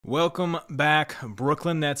Welcome back,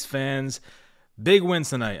 Brooklyn Nets fans. Big win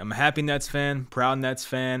tonight. I'm a happy Nets fan, proud Nets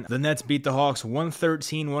fan. The Nets beat the Hawks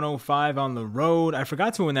 113-105 on the road. I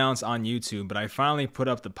forgot to announce on YouTube, but I finally put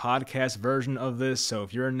up the podcast version of this. So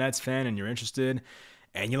if you're a Nets fan and you're interested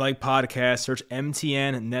and you like podcasts, search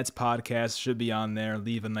MTN Nets Podcast. Should be on there.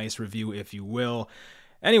 Leave a nice review if you will.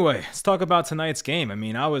 Anyway, let's talk about tonight's game. I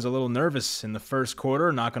mean, I was a little nervous in the first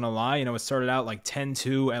quarter, not going to lie. It started out like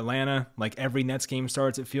 10-2 Atlanta, like every Nets game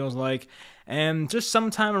starts, it feels like. And just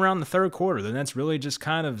sometime around the third quarter, the Nets really just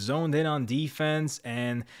kind of zoned in on defense,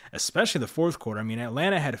 and especially the fourth quarter. I mean,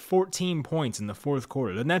 Atlanta had 14 points in the fourth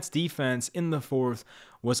quarter. The Nets defense in the fourth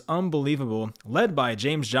was unbelievable, led by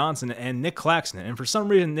James Johnson and Nick Claxton. And for some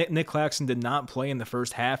reason, Nick Claxton did not play in the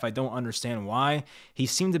first half. I don't understand why. He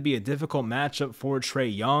seemed to be a difficult matchup for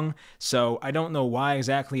Trae Young, so I don't know why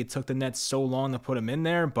exactly it took the Nets so long to put him in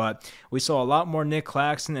there, but we saw a lot more Nick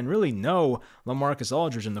Claxton and really no LaMarcus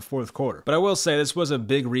Aldridge in the fourth quarter. But I will say this was a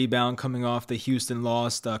big rebound coming off the Houston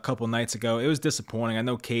loss a couple nights ago. It was disappointing. I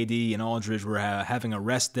know KD and Aldridge were having a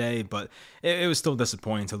rest day, but it was still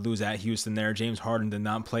disappointing to lose at Houston there. James Harden did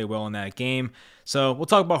not play well in that game. So we'll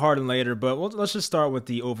talk about Harden later, but let's just start with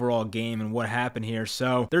the overall game and what happened here.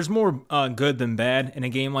 So there's more good than bad in a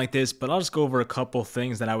game like this, but I'll just go over a couple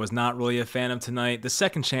things that I was not really a fan of tonight. The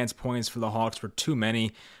second chance points for the Hawks were too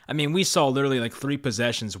many. I mean, we saw literally like 3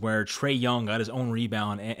 possessions where Trae Young got his own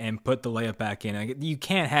rebound and put the layup back in. Like, you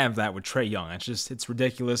can't have that with Trae Young. It's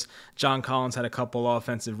ridiculous. John Collins had a couple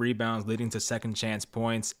offensive rebounds leading to second chance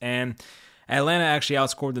points, and Atlanta actually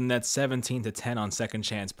outscored the Nets 17-10 on second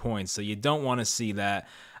chance points, so you don't want to see that.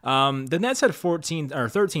 The Nets had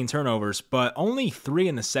 13 turnovers, but only 3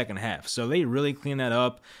 in the second half, so they really cleaned that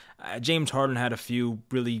up. James Harden had a few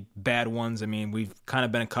really bad ones. I mean, we've kind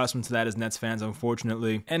of been accustomed to that as Nets fans,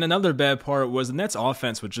 unfortunately. And another bad part was the Nets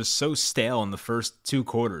offense was just so stale in the first 2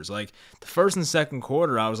 quarters. Like, the first and second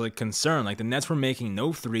quarter, I was like concerned. Like, the Nets were making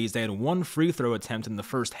no threes. They had 1 free throw attempt in the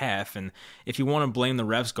first half. And if you want to blame the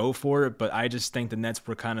refs, go for it. But I just think the Nets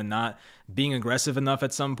were kind of not being aggressive enough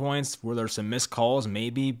at some points. Were there some missed calls?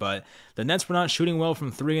 Maybe. But the Nets were not shooting well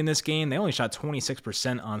from 3 in this game. They only shot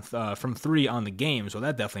 26% from 3 on the game. So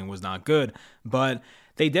that definitely was not good, but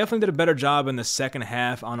they definitely did a better job in the second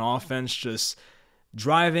half on offense, just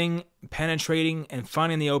driving, penetrating, and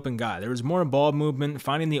finding the open guy. There was more ball movement,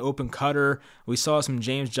 finding the open cutter. We saw some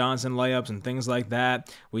James Johnson layups and things like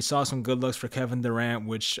that. We saw some good looks for Kevin Durant,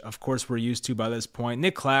 which of course we're used to by this point.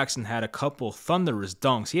 Nick Claxton had a couple thunderous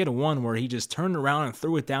dunks. He had one where he just turned around and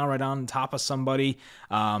threw it down right on top of somebody.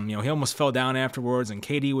 He almost fell down afterwards, and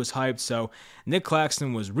KD was hyped. So Nick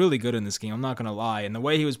Claxton was really good in this game, I'm not going to lie. And the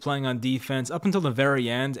way he was playing on defense up until the very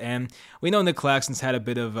end, and we know Nick Claxton's had a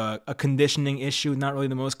bit of a conditioning issue, not really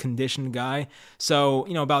the most conditioned guy. So,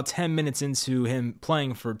 about 10 minutes into him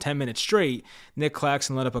playing for 10 minutes straight, Nick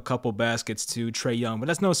Claxton let up a couple baskets to Trae Young, but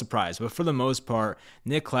that's no surprise. But for the most part,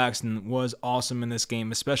 Nick Claxton was awesome in this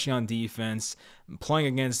game, especially on defense, playing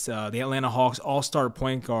against the Atlanta Hawks all-star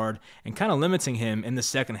point guard and kind of limiting him in the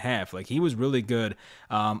second half. Like, he was really good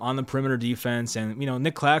on the perimeter defense. And,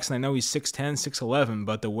 Nick Claxton, I know he's 6'10", 6'11",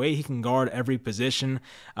 but the way he can guard every position,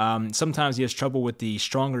 sometimes he has trouble with the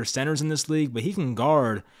stronger centers in this league, but he can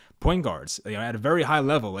guard point guards at a very high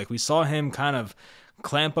level. Like, we saw him kind of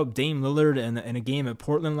clamp up Dame Lillard in a game at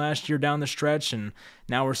Portland last year down the stretch, and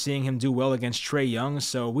now we're seeing him do well against Trae Young.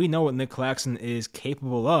 So we know what Nick Claxton is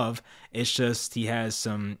capable of. It's just he has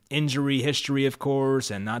some injury history, of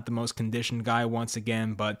course, and not the most conditioned guy once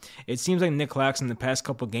again. But it seems like Nick Claxton the past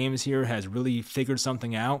couple games here has really figured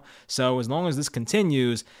something out. So as long as this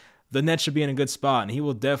continues, the Nets should be in a good spot, and he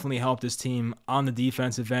will definitely help this team on the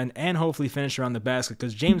defensive end and hopefully finish around the basket,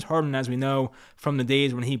 because James Harden, as we know from the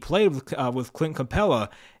days when he played with Clint Capella,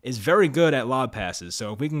 is very good at lob passes.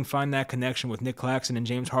 So if we can find that connection with Nick Claxton and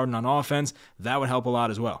James Harden on offense, that would help a lot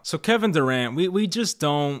as well. So Kevin Durant, we just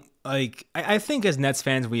don't, I think as Nets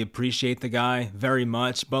fans, we appreciate the guy very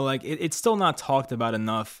much, but it's still not talked about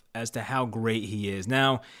enough as to how great he is.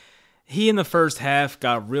 Now, he in the first half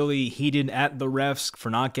got really heated at the refs for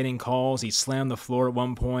not getting calls. He slammed the floor at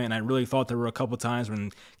one point, and I really thought there were a couple times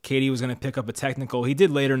when KD was going to pick up a technical. He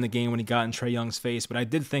did later in the game when he got in Trae Young's face, but I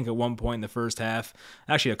did think at one point in the first half,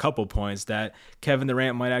 actually a couple points, that Kevin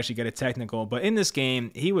Durant might actually get a technical. But in this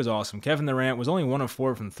game, he was awesome. Kevin Durant was only 1 of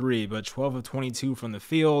 4 from 3, but 12 of 22 from the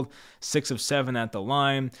field, 6 of 7 at the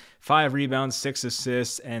line, 5 rebounds, 6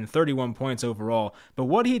 assists, and 31 points overall. But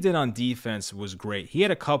what he did on defense was great. He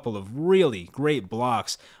had a couple of really great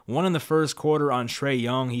blocks. One in the first quarter on Trae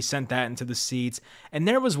Young. He sent that into the seats. And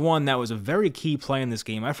there was one that was a very key play in this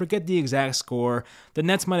game. I forget the exact score. The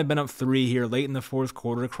Nets might have been up 3 here late in the fourth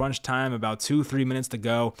quarter, crunch time, about 2-3 minutes to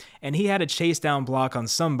go. And he had a chase down block on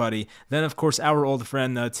somebody. Then, of course, our old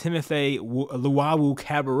friend Timothy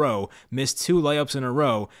Luwawu-Cabarrot missed 2 layups in a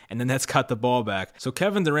row, and the Nets got the ball back. So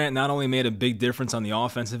Kevin Durant not only made a big difference on the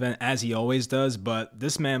offensive end, as he always does, but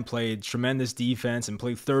this man played tremendous defense and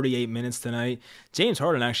played 38 minutes tonight. James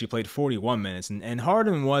Harden actually played 41 minutes, and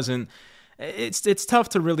Harden wasn't... It's tough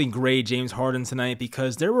to really grade James Harden tonight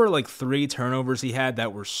because there were like 3 turnovers he had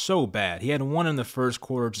that were so bad. He had one in the first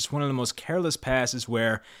quarter, just one of the most careless passes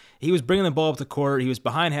where he was bringing the ball up the court, he was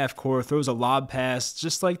behind half court, throws a lob pass,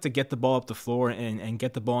 just like to get the ball up the floor and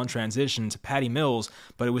get the ball in transition to Patty Mills,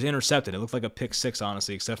 but it was intercepted. It looked like a pick 6,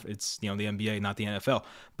 honestly, except it's the NBA, not the NFL.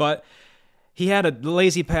 But he had a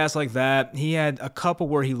lazy pass like that. He had a couple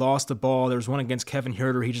where he lost the ball. There was one against Kevin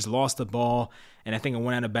Huerter. He just lost the ball, and I think it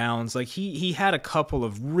went out of bounds. Like he had a couple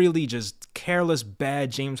of really just careless,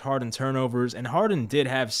 bad James Harden turnovers, and Harden did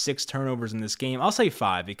have 6 turnovers in this game. I'll say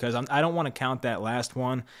 5 because I don't want to count that last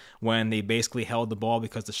one when they basically held the ball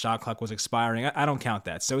because the shot clock was expiring. I don't count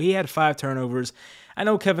that. So he had 5 turnovers. I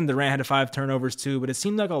know Kevin Durant had 5 turnovers too, but it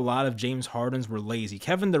seemed like a lot of James Harden's were lazy.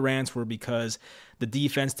 Kevin Durant's were because the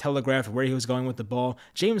defense telegraphed where he was going with the ball.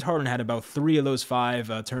 James Harden had about 3 of those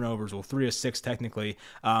 5 turnovers, well, 3 of 6 technically,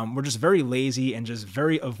 were just very lazy and just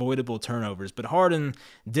very avoidable turnovers. But Harden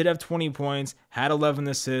did have 20 points, had 11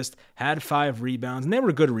 assists, had 5 rebounds, and they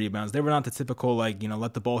were good rebounds. They were not the typical,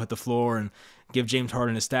 let the ball hit the floor and give James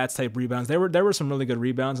Harden his stats type rebounds. There were some really good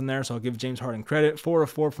rebounds in there, so I'll give James Harden credit. 4 of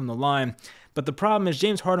 4 from the line. But the problem is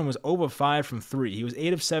James Harden was 0 of 5 from 3. He was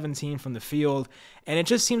 8 of 17 from the field, and it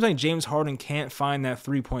just seems like James Harden can't find that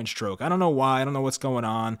 3-point stroke. I don't know why. I don't know what's going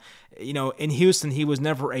on. In Houston, he was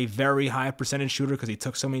never a very high percentage shooter because he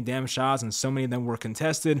took so many damn shots and so many of them were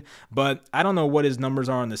contested. But I don't know what his numbers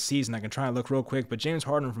are in the season. I can try and look real quick. But James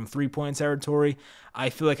Harden from 3-point territory, I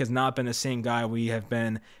feel like has not been the same guy we have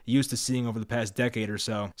been used to seeing over the past decade or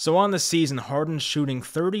so. So on the season, Harden's shooting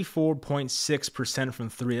 34.6% from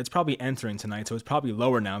 3. That's probably entering tonight, so it's probably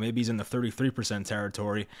lower now. Maybe he's in the 33%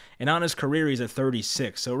 territory. And on his career, he's at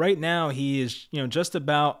 36. So right now, he is just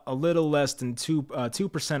about a little less than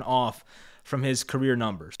 2% off from his career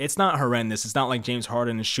numbers. It's not horrendous. It's not like James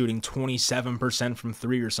Harden is shooting 27% from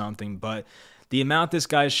 3 or something, but the amount this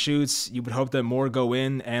guy shoots, you would hope that more go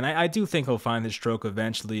in, and I do think he'll find his stroke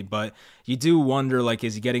eventually, but you do wonder,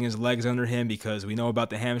 is he getting his legs under him? Because we know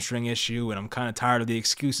about the hamstring issue, and I'm kind of tired of the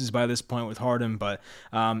excuses by this point with Harden, but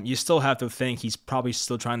you still have to think he's probably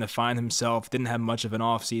still trying to find himself. Didn't have much of an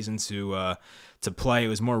offseason to play. It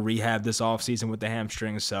was more rehab this offseason with the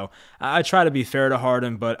hamstrings. So I try to be fair to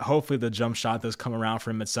Harden, but hopefully the jump shot does come around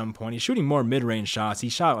for him at some point. He's shooting more mid-range shots. He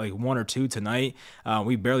shot 1 or 2 tonight.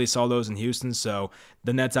 We barely saw those in Houston. So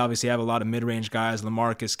the Nets obviously have a lot of mid-range guys,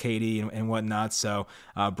 LaMarcus, KD, and whatnot. So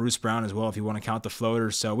Bruce Brown as well, if you want to count the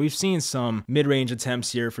floaters. So we've seen some mid-range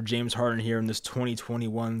attempts here for James Harden here in this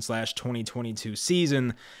 2021/2022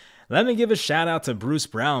 season. Let me give a shout out to Bruce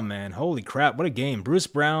Brown, man. Holy crap, what a game. Bruce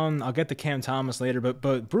Brown, I'll get to Cam Thomas later,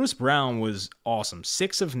 but Bruce Brown was awesome.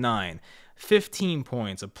 6 of 9, 15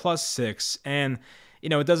 points, a +6, and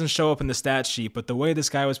it doesn't show up in the stat sheet, but the way this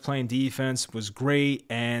guy was playing defense was great,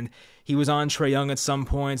 and he was on Trae Young at some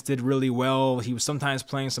points, did really well. He was sometimes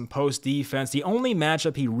playing some post defense. The only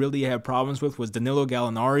matchup he really had problems with was Danilo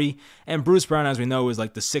Gallinari, and Bruce Brown, as we know, is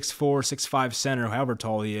like the 6'4", 6'5" center, however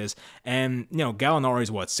tall he is, and Gallinari's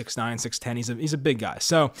 6'9", 6'10", he's a big guy.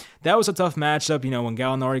 So that was a tough matchup, when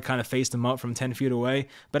Gallinari kind of faced him up from 10 feet away.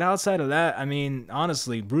 But outside of that,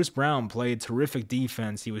 honestly, Bruce Brown played terrific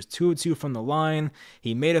defense. He was 2 of 2 from the line.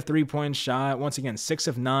 He made a 3-point shot, once again, 6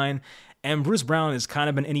 of 9. And Bruce Brown has kind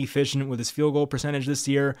of been inefficient with his field goal percentage this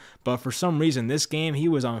year, but for some reason, this game, he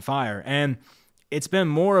was on fire. And it's been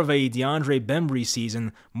more of a DeAndre Bembry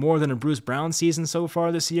season more than a Bruce Brown season so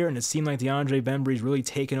far this year, and it seemed like DeAndre Bembry's really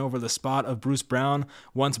taken over the spot of Bruce Brown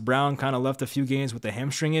once Brown kind of left a few games with the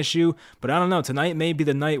hamstring issue. But I don't know, tonight may be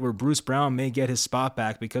the night where Bruce Brown may get his spot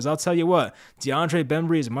back, because I'll tell you what, DeAndre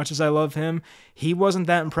Bembry, as much as I love him, he wasn't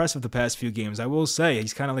that impressive the past few games. I will say,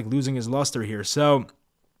 he's kind of losing his luster here. So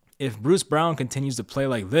if Bruce Brown continues to play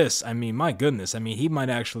like this, I mean, my goodness, I mean, he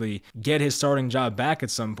might actually get his starting job back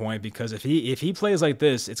at some point, because if he plays like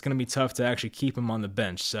this, it's going to be tough to actually keep him on the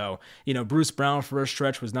bench. So, Bruce Brown for a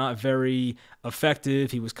stretch was not very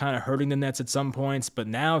effective. He was kind of hurting the Nets at some points, but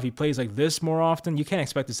now if he plays like this more often, you can't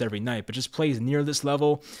expect this every night, but just plays near this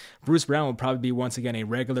level, Bruce Brown will probably be once again a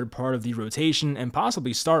regular part of the rotation and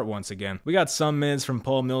possibly start once again. We got some minutes from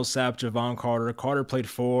Paul Millsap, Javon Carter. Carter played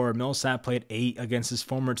 4, Millsap played 8 against his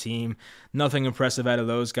former team. Nothing impressive out of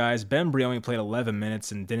those guys. Bembry only played 11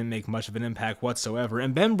 minutes and didn't make much of an impact whatsoever.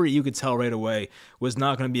 And Bembry, you could tell right away, was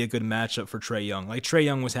not going to be a good matchup for Trae Young. Like, Trae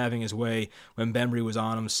Young was having his way when Bembry was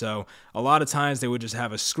on him, so a lot of times they would just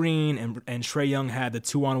have a screen, and Trae Young had the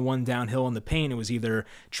 2-on-1 downhill in the paint. It was either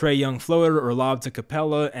Trae Young floater or lob to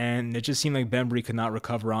Capella, and it just seemed like Bembry could not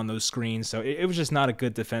recover on those screens, so it was just not a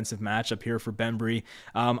good defensive matchup here for Bembry.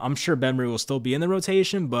 I'm sure Bembry will still be in the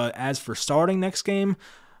rotation, but as for starting next game,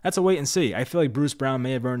 that's a wait and see. I feel like Bruce Brown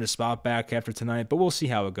may have earned a spot back after tonight, but we'll see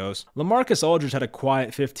how it goes. LaMarcus Aldridge had a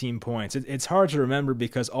quiet 15 points. It's hard to remember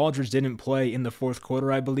because Aldridge didn't play in the fourth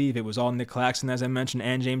quarter, I believe. It was all Nick Claxton, as I mentioned,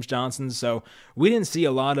 and James Johnson, so we didn't see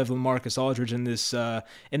a lot of LaMarcus Aldridge in this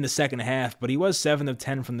in the second half, but he was 7 of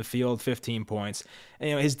 10 from the field, 15 points.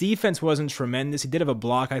 And, his defense wasn't tremendous. He did have a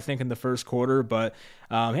block, I think, in the first quarter, but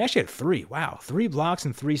he actually had 3. Wow, 3 blocks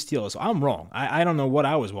and 3 steals. I'm wrong. I don't know what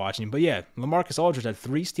I was watching, but yeah, LaMarcus Aldridge had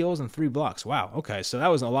 3 steals and 3 blocks. Wow, okay, so that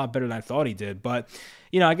was a lot better than I thought he did, but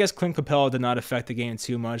I guess Clint Capella did not affect the game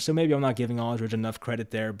too much, so maybe I'm not giving Aldridge enough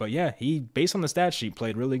credit there, but yeah, he, based on the stat sheet,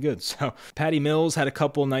 played really good. So Patty Mills had a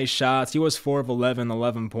couple nice shots. He was 4 of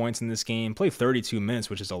 11 points in this game, played 32 minutes,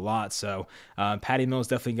 which is a lot, so Patty Mills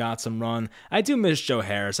definitely got some run. I do miss Joe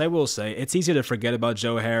Harris, I will say. It's easy to forget about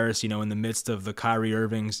Joe Harris, in the midst of the Kyrie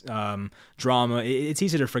Irving's drama. It's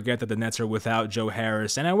easy to forget that the Nets are without Joe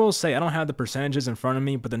Harris, and I will say, I don't have the percentages in front of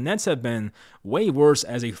me, but the Nets have been way worse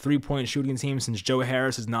as a three-point shooting team since Joe Harris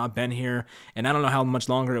has not been here, and I don't know how much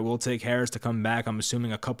longer it will take Harris to come back. I'm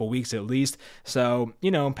assuming a couple weeks at least. So,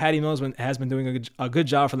 Patty Mills has been doing a good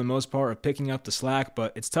job for the most part of picking up the slack,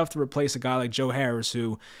 but it's tough to replace a guy like Joe Harris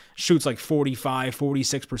who shoots like 45,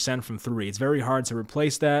 46% from 3. It's very hard to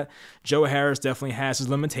replace that. Joe Harris definitely has his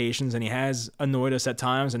limitations, and he has annoyed us at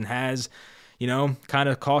times and has kind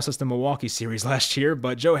of cost us the Milwaukee series last year,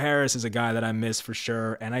 but Joe Harris is a guy that I miss for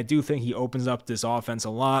sure, and I do think he opens up this offense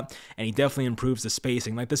a lot, and he definitely improves the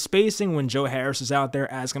spacing. Like, the spacing when Joe Harris is out there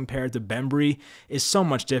as compared to Bembry is so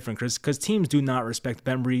much different, because teams do not respect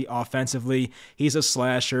Bembry offensively. He's a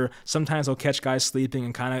slasher. Sometimes he'll catch guys sleeping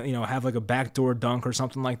and kind of, have like a backdoor dunk or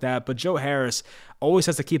something like that, but Joe Harris always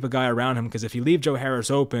has to keep a guy around him, because if you leave Joe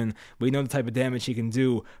Harris open, we know the type of damage he can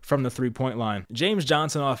do from the three-point line. James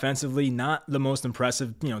Johnson offensively, not the most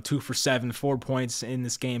impressive, 2 for 7, 4 points in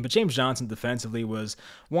this game, but James Johnson defensively was,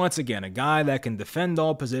 once again, a guy that can defend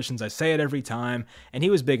all positions. I say it every time, and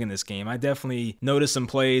he was big in this game. I definitely noticed some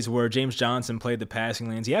plays where James Johnson played the passing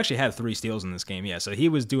lanes. He actually had 3 steals in this game, yeah, so he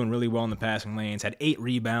was doing really well in the passing lanes, had 8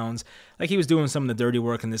 rebounds. Like, he was doing some of the dirty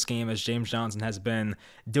work in this game, as James Johnson has been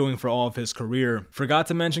doing for all of his career. Forgot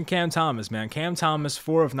to mention Cam Thomas, man. Cam Thomas,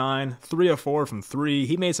 4 of 9, 3 of 4 from 3.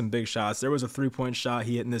 He made some big shots. There was a 3-point shot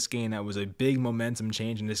he hit in this game that was a big momentum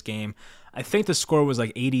change in this game. I think the score was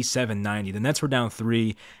like 87-90. The Nets were down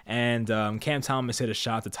 3, and Cam Thomas hit a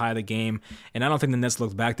shot to tie the game, and I don't think the Nets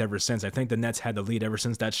looked back ever since. I think the Nets had the lead ever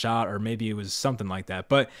since that shot, or maybe it was something like that.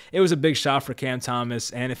 But it was a big shot for Cam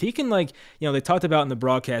Thomas, and if he can, they talked about in the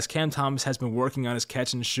broadcast, Cam Thomas has been working on his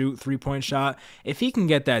catch-and-shoot 3-point shot. If he can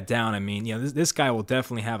get that down, I mean, this guy will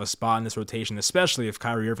definitely have a spot in this rotation, especially if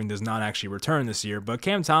Kyrie Irving does not actually return this year. But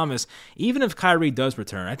Cam Thomas, even if Kyrie does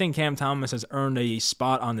return, I think Cam Thomas has earned a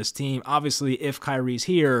spot on this team. Obviously, if Kyrie's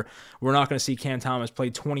here, we're not going to see Cam Thomas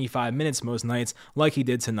play 25 minutes most nights like he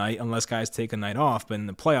did tonight, unless guys take a night off, but in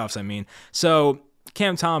the playoffs, I mean. So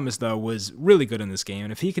Cam Thomas, though, was really good in this game,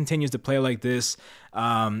 and if he continues to play like this,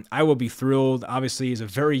 I will be thrilled. Obviously, he's a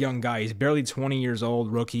very young guy. He's barely 20 years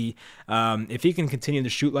old, rookie. If he can continue to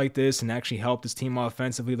shoot like this and actually help this team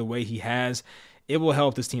offensively the way he has, it will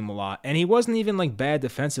help this team a lot. And he wasn't even bad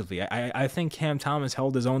defensively. I think Cam Thomas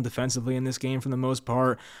held his own defensively in this game for the most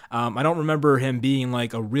part. I don't remember him being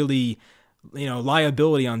a really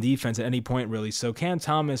liability on defense at any point, really. So Cam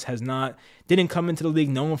Thomas didn't come into the league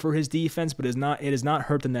known for his defense, but it has not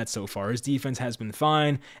hurt the Nets so far. His defense has been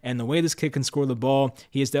fine, and the way this kid can score the ball,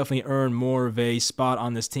 he has definitely earned more of a spot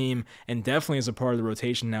on this team, and definitely is a part of the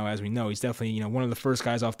rotation now, as we know. He's definitely, one of the first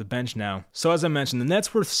guys off the bench now. So as I mentioned, the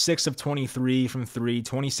Nets were 6 of 23 from 3,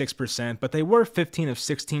 26%, but they were 15 of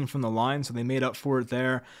 16 from the line, so they made up for it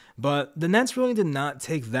there. But the Nets really did not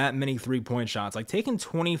take that many three-point shots. Like, taking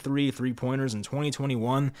 23 three-pointers in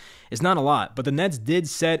 2021 is not a lot. But the Nets did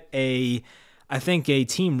set I think a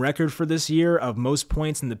team record for this year of most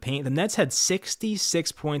points in the paint. The Nets had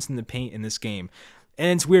 66 points in the paint in this game.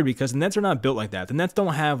 And it's weird because the Nets are not built like that. The Nets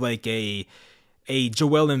don't have like a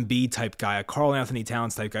Joel Embiid type guy, a Karl Anthony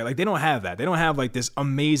Towns type guy. Like, they don't have that. They don't have like this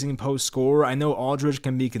amazing post scorer. I know Aldridge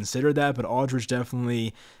can be considered that, but Aldridge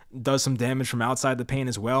definitely does some damage from outside the paint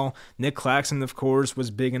as well. Nick Claxton, of course,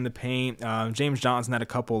 was big in the paint. James Johnson had a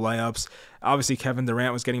couple layups. Obviously, Kevin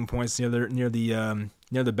Durant was getting points near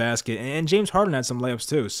the basket, and James Harden had some layups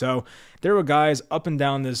too. So there were guys up and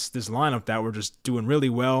down this lineup that were just doing really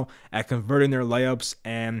well at converting their layups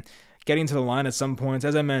and getting to the line at some points,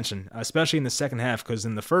 as I mentioned, especially in the second half, because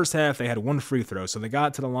in the first half, they had one free throw, so they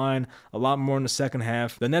got to the line a lot more in the second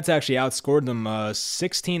half. The Nets actually outscored them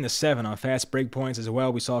 16-7 on fast break points as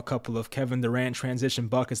well. We saw a couple of Kevin Durant transition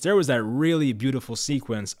buckets. There was that really beautiful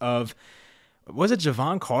sequence of, was it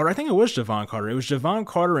Javon Carter? I think it was Javon Carter. It was Javon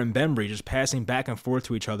Carter and Bembry just passing back and forth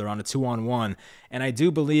to each other on a 2-on-1. And I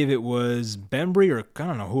do believe it was Bembry, or I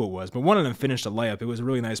don't know who it was, but one of them finished a layup. It was a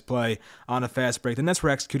really nice play on a fast break. The Nets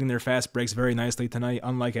were executing their fast breaks very nicely tonight,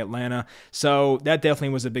 unlike Atlanta. So that definitely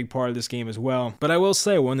was a big part of this game as well. But I will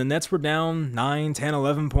say, when the Nets were down 9, 10,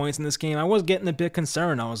 11 points in this game, I was getting a bit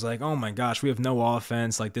concerned. I was like, oh my gosh, we have no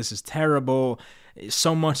offense. Like, this is terrible.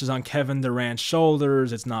 So much is on Kevin Durant's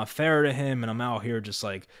shoulders. It's not fair to him. And I'm out here just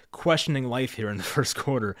like questioning life here in the first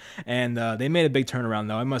quarter. And they made a big turnaround,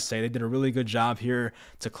 though. I must say, they did a really good job here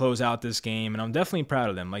to close out this game. And I'm definitely proud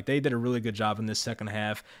of them. Like, they did a really good job in this second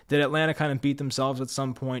half. Did Atlanta kind of beat themselves at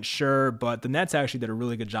some point? Sure. But the Nets actually did a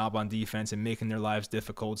really good job on defense and making their lives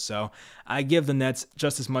difficult. So I give the Nets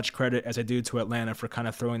just as much credit as I do to Atlanta for kind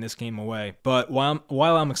of throwing this game away. But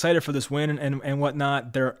while I'm excited for this win and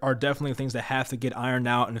whatnot, there are definitely things that have to get ironed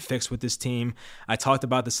out and fixed with this team. I talked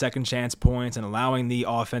about the second chance points and allowing the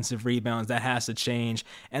offensive rebounds. That has to change.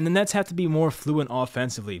 And the Nets have to be more fluent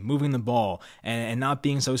offensively, moving the ball and not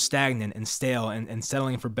being so stagnant and stale and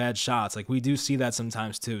settling for bad shots. Like, we do see that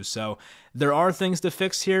sometimes too. So there are things to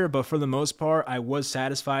fix here, but for the most part, I was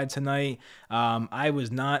satisfied tonight. I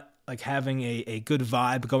was not like having a good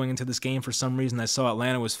vibe going into this game for some reason. I saw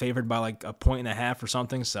Atlanta was favored by like a 1.5 or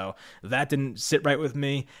something, so that didn't sit right with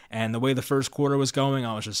me. And the way the first quarter was going,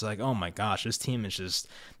 I was just like, oh my gosh, this team is just,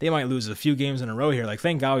 they might lose a few games in a row here. Like,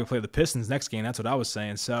 thank God we play the Pistons next game. That's what I was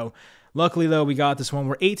saying. So luckily, though, we got this one.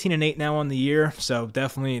 We're 18-8 now on the year, so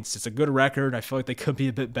definitely it's a good record. I feel like they could be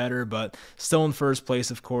a bit better, but still in first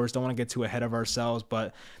place, of course. Don't want to get too ahead of ourselves,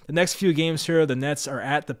 but the next few games here, the Nets are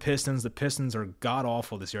at the Pistons. The Pistons are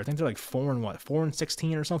god-awful this year. I think they're like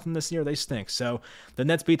 4-16 or something this year. They stink. So the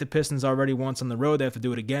Nets beat the Pistons already once on the road. They have to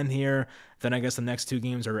do it again here. Then I guess the next two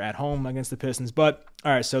games are at home against the Pistons. But,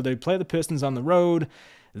 all right, so they play the Pistons on the road.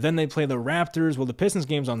 Then they play the Raptors. Well, the Pistons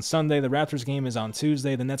game's on Sunday. The Raptors game is on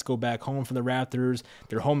Tuesday. The Nets go back home for the Raptors.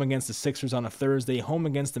 They're home against the Sixers on a Thursday, home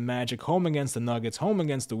against the Magic, home against the Nuggets, home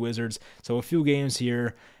against the Wizards. So a few games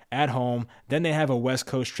here at home. Then they have a West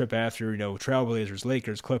Coast trip after, Trailblazers,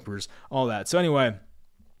 Lakers, Clippers, all that. So anyway,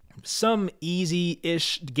 some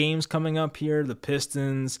easy-ish games coming up here. The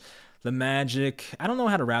Pistons, the Magic. I don't know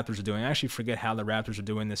how the Raptors are doing. I actually forget how the Raptors are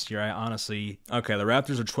doing this year. Okay, the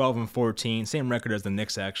Raptors are 12-14. Same record as the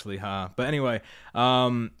Knicks, actually, huh? But anyway,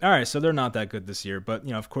 all right, so they're not that good this year.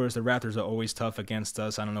 But, of course, the Raptors are always tough against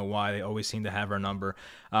us. I don't know why. They always seem to have our number.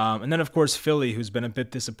 And then, of course, Philly, who's been a bit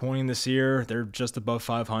disappointing this year. They're just above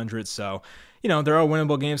 500, so there are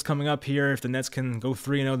winnable games coming up here. If the Nets can go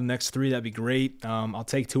 3-0 the next three, that'd be great. I'll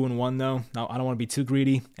take 2-1, though. I don't want to be too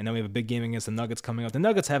greedy. And then we have a big game against the Nuggets coming up. The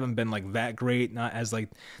Nuggets haven't been like that great, not as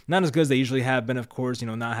good as they usually have been, of course.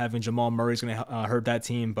 Not having Jamal Murray is going to hurt that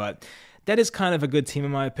team, but that is kind of a good team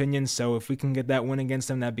in my opinion. So if we can get that win against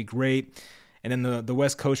them, that'd be great. And then the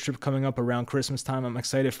West Coast trip coming up around Christmas time, I'm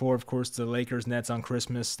excited for. Of course, the Lakers Nets on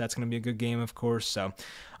Christmas. That's going to be a good game, of course. So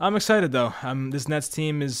I'm excited, though. This Nets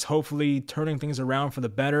team is hopefully turning things around for the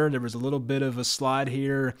better. There was a little bit of a slide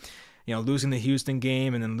here, losing the Houston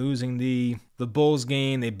game and then losing the Bulls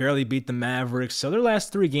game. They barely beat the Mavericks. So their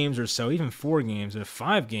last 3 games or so, even 4 games,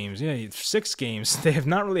 5 games, 6 games, they have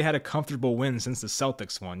not really had a comfortable win since the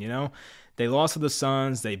Celtics won, They lost to the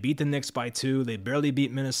Suns. They beat the Knicks by 2. They barely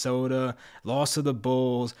beat Minnesota. Lost to the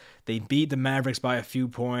Bulls. They beat the Mavericks by a few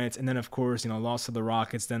points. And then, of course, lost to the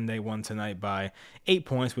Rockets. Then they won tonight by 8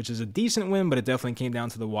 points, which is a decent win, but it definitely came down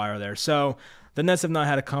to the wire there. So the Nets have not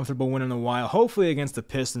had a comfortable win in a while. Hopefully against the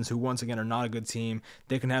Pistons, who once again are not a good team,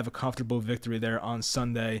 they can have a comfortable victory there on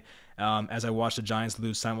Sunday as I watch the Giants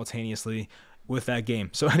lose simultaneously with that game.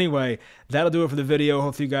 So anyway, that'll do it for the video.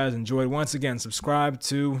 Hopefully you guys enjoyed. Once again, subscribe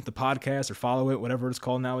to the podcast or follow it, whatever it's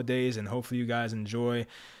called nowadays, and hopefully you guys enjoy.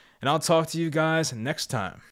 And I'll talk to you guys next time.